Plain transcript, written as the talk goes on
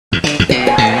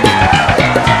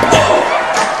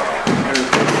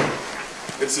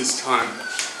time,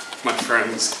 my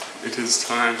friends. It is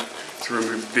time to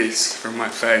remove this from my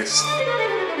face.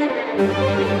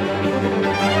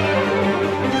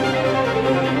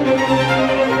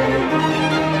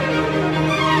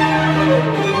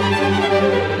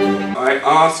 I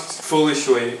asked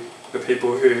foolishly the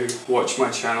people who watch my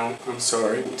channel, I'm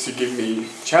sorry, to give me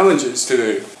challenges to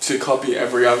do, to copy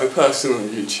every other person on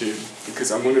YouTube,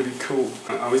 because I want to be cool.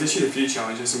 I was issued a few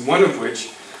challenges, and one of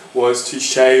which was to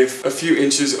shave a few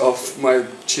inches off my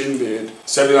chin beard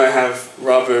so that I have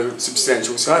rather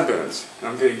substantial sideburns.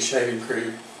 I'm getting shaving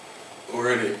cream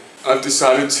already. I've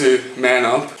decided to man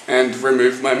up and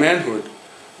remove my manhood,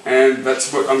 and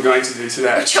that's what I'm going to do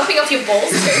today. You're chopping off your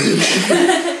balls too.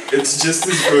 It's just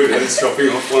as good as chopping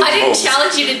off one's balls. I didn't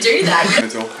challenge you to do that.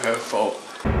 It's all her fault.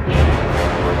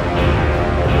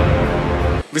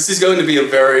 This is going to be a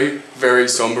very, very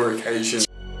somber occasion.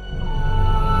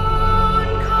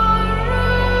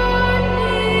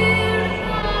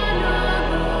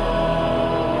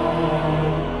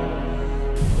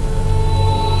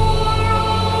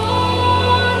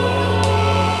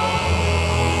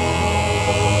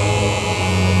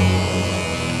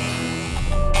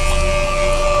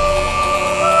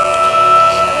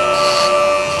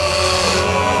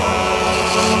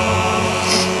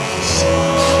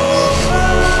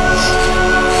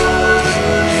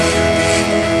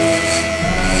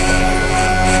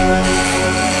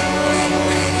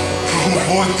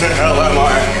 What the hell am I?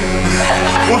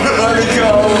 What have I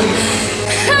become?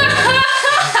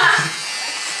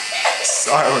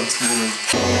 Silence, woman.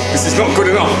 This is not good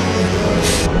enough.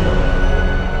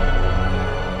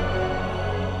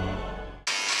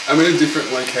 I'm in a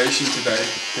different location today,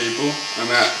 people.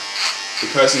 I'm at the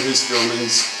person who's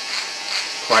filming's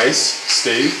place,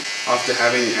 Steve, after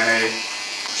having a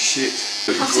shit.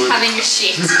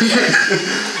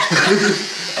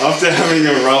 After having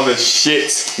a rather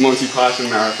shit Monty Python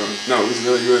marathon. No, it was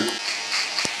really good.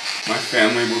 My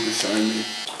family will disown me.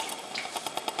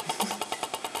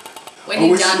 When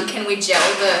you're done, can we gel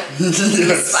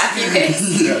the spiky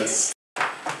bits? Yes.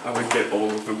 I would get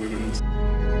all of the women's.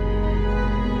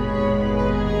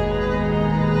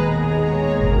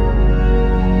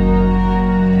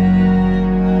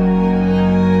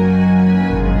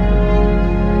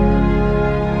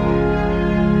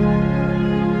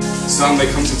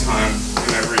 There comes a time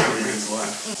in every young man's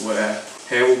life where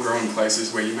hair will grow in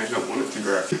places where you may not want it to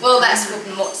grow. Well, that's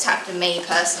what's happened to me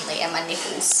personally, and my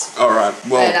nipples. Alright,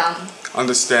 well, but,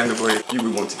 understandably, you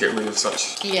would want to get rid of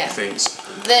such things.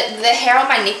 The hair on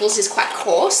my nipples is quite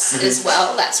coarse as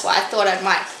well. That's why I thought I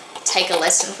might take a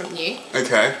lesson from you.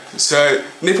 Okay, so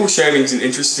nipple shaving is an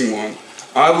interesting one.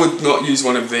 I would not use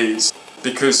one of these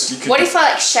because you could... What if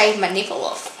I shave my nipple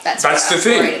off? That's the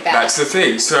thing. That's the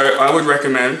thing. So I would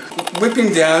recommend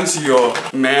whipping down to your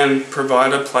man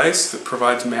provider place that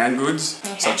provides man goods,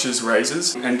 such as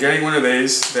razors, and getting one of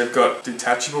these. They've got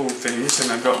detachable things and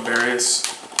they've got various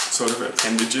sort of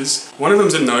appendages. One of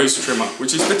them's a nose trimmer,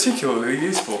 which is particularly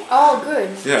useful. Oh, good.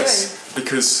 Yes,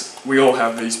 because we all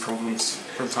have these problems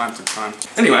from time to time.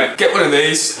 Anyway, get one of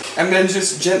these and then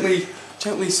just gently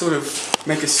sort of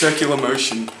make a circular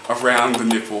motion around the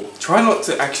nipple. Try not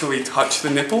to actually touch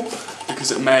the nipple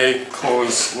because it may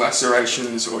cause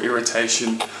lacerations or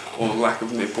irritation or lack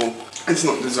of nipple. It's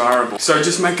not desirable. So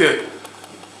just make it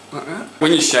like that.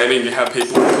 When you're shaving, you have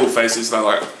people with cool faces, they're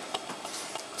like,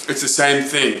 it's the same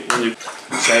thing when you're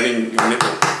shaving your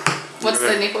nipple. What's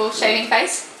the nipple shaving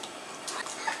face?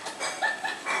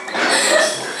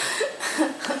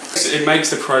 It makes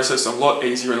the process a lot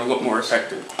easier and a lot more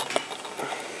effective.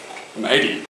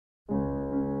 Maybe. I'm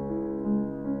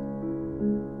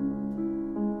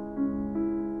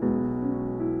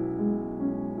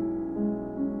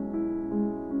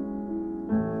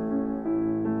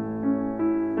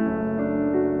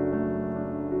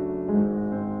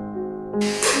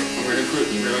going to put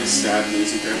really sad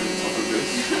music over the top of this.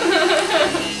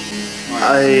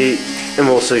 I am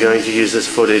also going to use this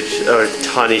footage, or a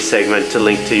tiny segment, to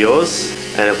link to yours,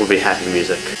 and it will be happy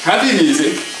music. Happy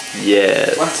music?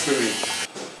 Yes. Blasphemy.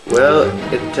 Well,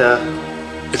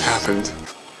 it happened.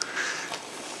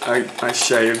 I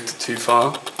shaved too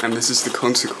far, and this is the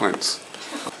consequence.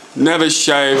 Never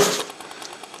shave.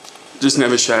 Just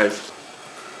never shave.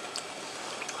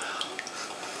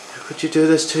 How could you do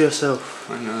this to yourself?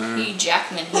 I know. Hugh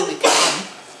Jackman, here we come.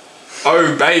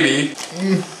 Oh, baby.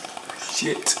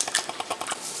 Shit.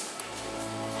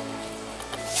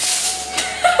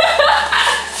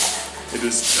 It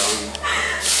is done.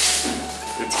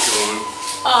 It's gone.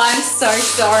 Oh, I'm so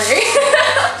sorry.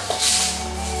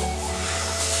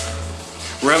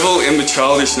 Revel in the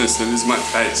childishness that is my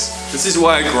face. This is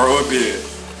why I grow a beard.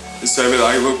 so that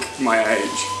I look my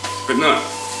age. But no,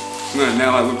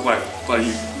 now I look like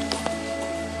bloody...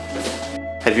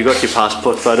 Have you got your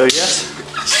passport photo yet?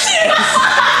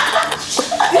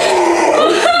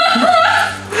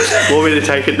 Want me to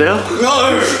take it now?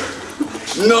 No!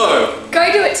 No!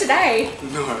 Go do it today.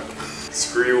 No.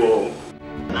 Screw you all.